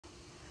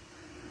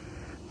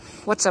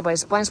What's up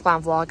guys, Blind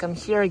Spawn Vlog. I'm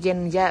here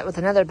again yet with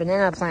another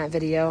banana plant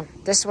video.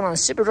 This one on the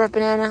Super Dwarf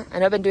banana. I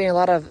know I've been doing a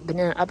lot of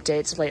banana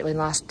updates lately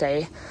last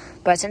day,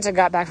 but since I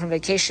got back from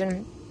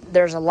vacation,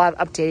 there's a lot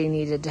of updating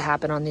needed to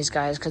happen on these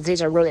guys because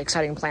these are really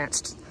exciting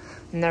plants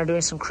and they're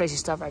doing some crazy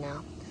stuff right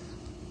now.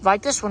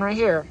 Like this one right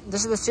here.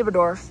 This is the Super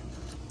Dwarf,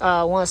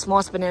 one of the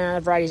smallest banana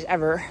varieties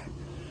ever.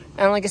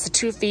 It only gets to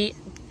 2 feet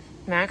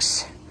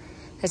max.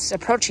 It's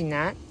approaching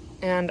that,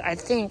 and I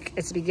think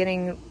it's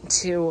beginning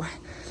to...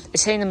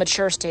 It's hitting the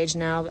mature stage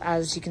now,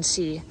 as you can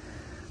see.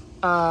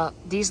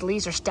 These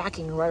leaves are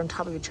stacking right on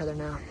top of each other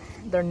now.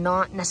 They're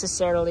not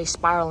necessarily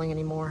spiraling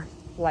anymore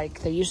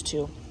like they used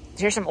to.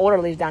 Here's some older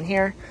leaves down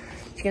here.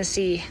 You can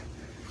see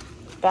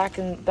back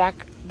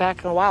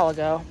a while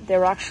ago, they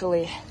were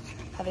actually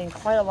having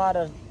quite a lot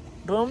of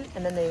boom,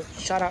 and then they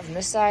shot out from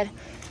this side.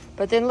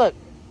 But then look,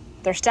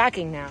 they're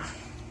stacking now,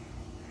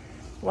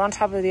 one on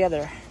top of the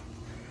other.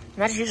 And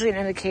that's usually an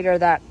indicator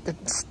that the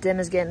stem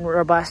is getting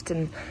robust,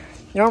 and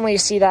normally you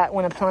see that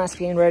when a plant's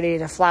getting ready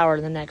to flower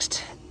in the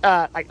next,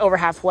 like over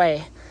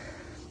halfway.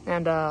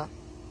 And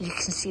you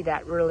can see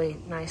that really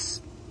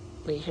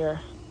nicely here.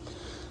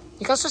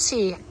 You can also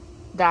see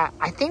that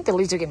I think the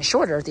leaves are getting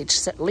shorter with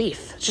each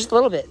leaf, just a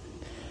little bit.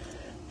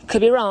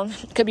 Could be wrong,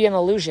 could be an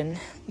illusion,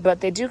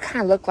 but they do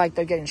kind of look like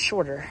they're getting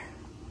shorter.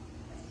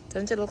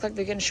 Doesn't it look like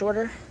they're getting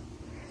shorter?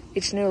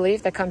 Each new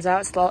leaf that comes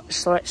out is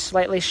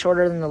slightly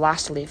shorter than the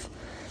last leaf.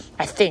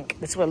 I think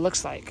that's what it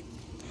looks like.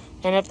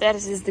 And if that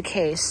is the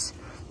case,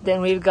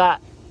 then we've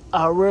got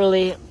a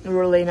really,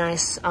 really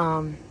nice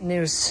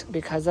news,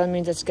 because that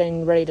means it's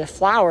getting ready to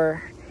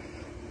flower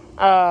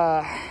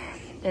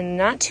in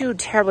not too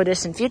terribly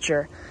distant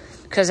future.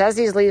 Because as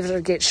these leaves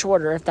get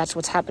shorter, if that's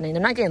what's happening,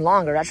 they're not getting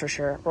longer, that's for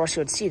sure, or else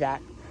you would see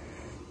that.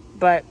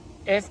 But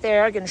if they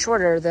are getting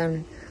shorter,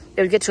 then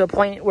it would get to a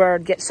point where it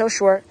would get so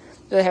short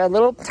that they have a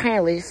little tiny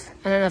leaf,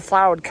 and then a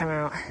flower would come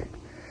out.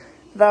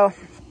 Though,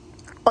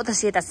 we'll have to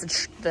see if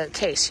that's the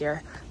case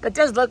here. But it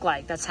does look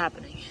like that's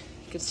happening.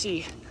 You can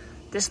see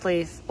this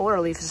leaf, older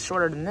leaf, is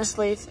shorter than this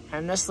leaf,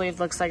 and this leaf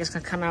looks like it's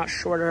going to come out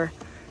shorter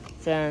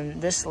than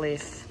this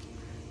leaf.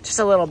 Just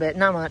a little bit,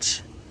 not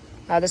much.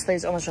 This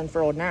leaf's almost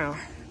unfurled now.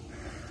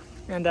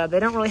 And they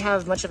don't really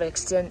have much of an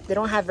extent. They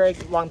don't have very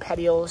long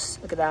petioles.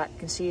 Look at that. You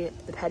can see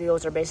the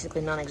petioles are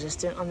basically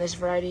non-existent on this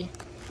variety.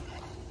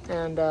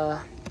 And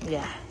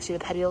yeah, see the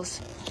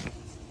petioles?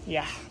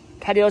 Yeah.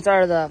 Petioles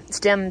are the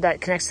stem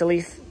that connects the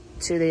leaf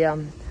to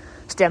the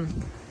stem.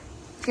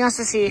 You can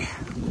also see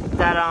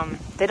that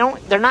they don't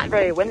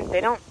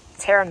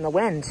tear in the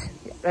wind.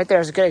 Right there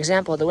is a good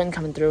example of the wind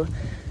coming through.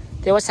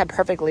 They always have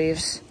perfect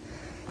leaves,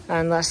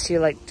 unless you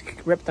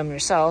like rip them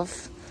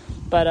yourself.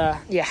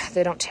 But yeah,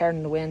 they don't tear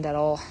in the wind at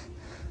all.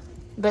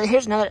 But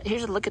here's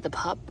a look at the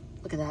pup.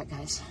 Look at that,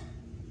 guys.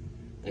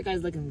 That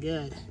guy's looking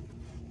good.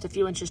 It's a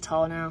few inches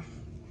tall now.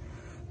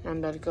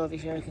 And if you go over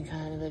here, you can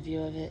kind of have a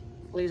view of it.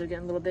 Leaves are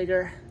getting a little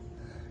bigger.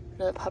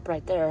 Another pup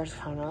right there is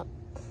coming up.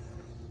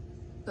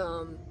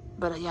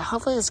 But yeah,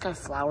 hopefully this guy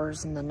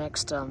flowers in the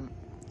next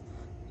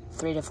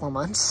 3 to 4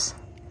 months.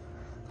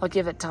 I'll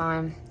give it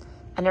time.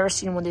 I've never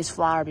seen one of these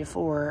flower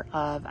before.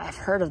 I've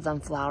heard of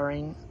them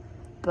flowering,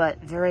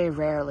 but very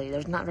rarely.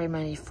 There's not very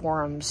many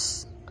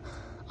forums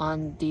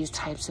on these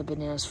types of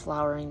bananas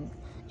flowering.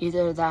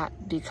 Either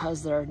that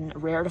because they're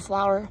rare to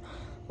flower,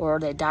 or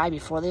they die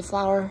before they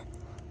flower,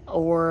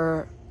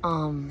 or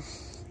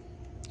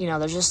you know,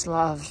 there's just a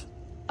lot of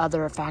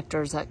other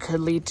factors that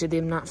could lead to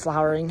them not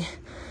flowering.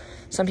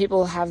 Some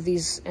people have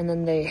these and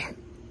then they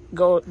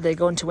go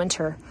into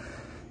winter,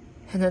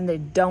 and then they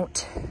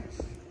don't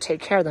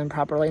take care of them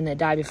properly, and they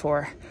die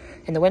before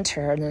in the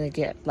winter, and then they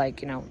get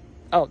like, you know,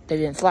 oh, they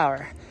didn't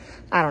flower.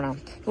 I don't know.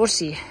 We'll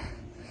see.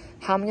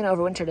 How I'm gonna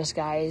overwinter this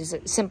guy is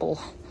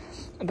simple.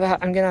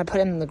 But I'm gonna put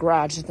him in the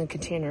garage in the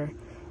container.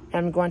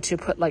 And I'm going to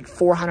put like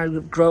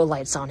 400 grow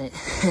lights on it.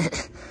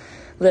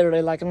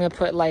 Literally, like I'm gonna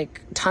put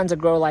like tons of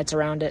grow lights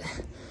around it,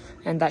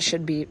 and that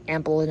should be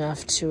ample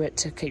enough to it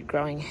to keep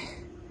growing.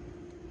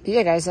 But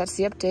yeah, guys, that's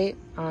the update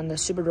on the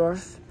Super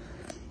Dwarf.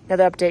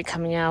 Another update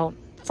coming out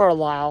for a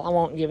while. I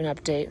won't give an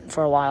update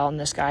for a while on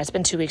this guy. It's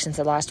been 2 weeks since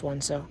the last one,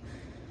 so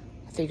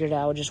I figured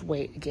I would just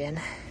wait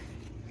again.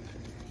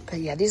 But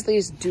yeah, these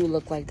leaves do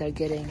look like they're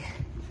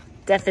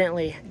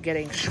definitely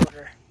getting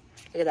shorter.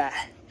 Look at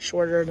that,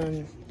 shorter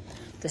than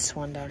this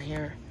one down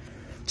here.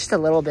 Just a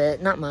little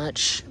bit, not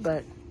much,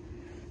 but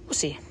we'll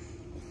see.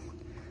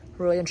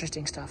 Really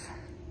interesting stuff.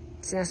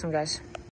 See you next one, guys.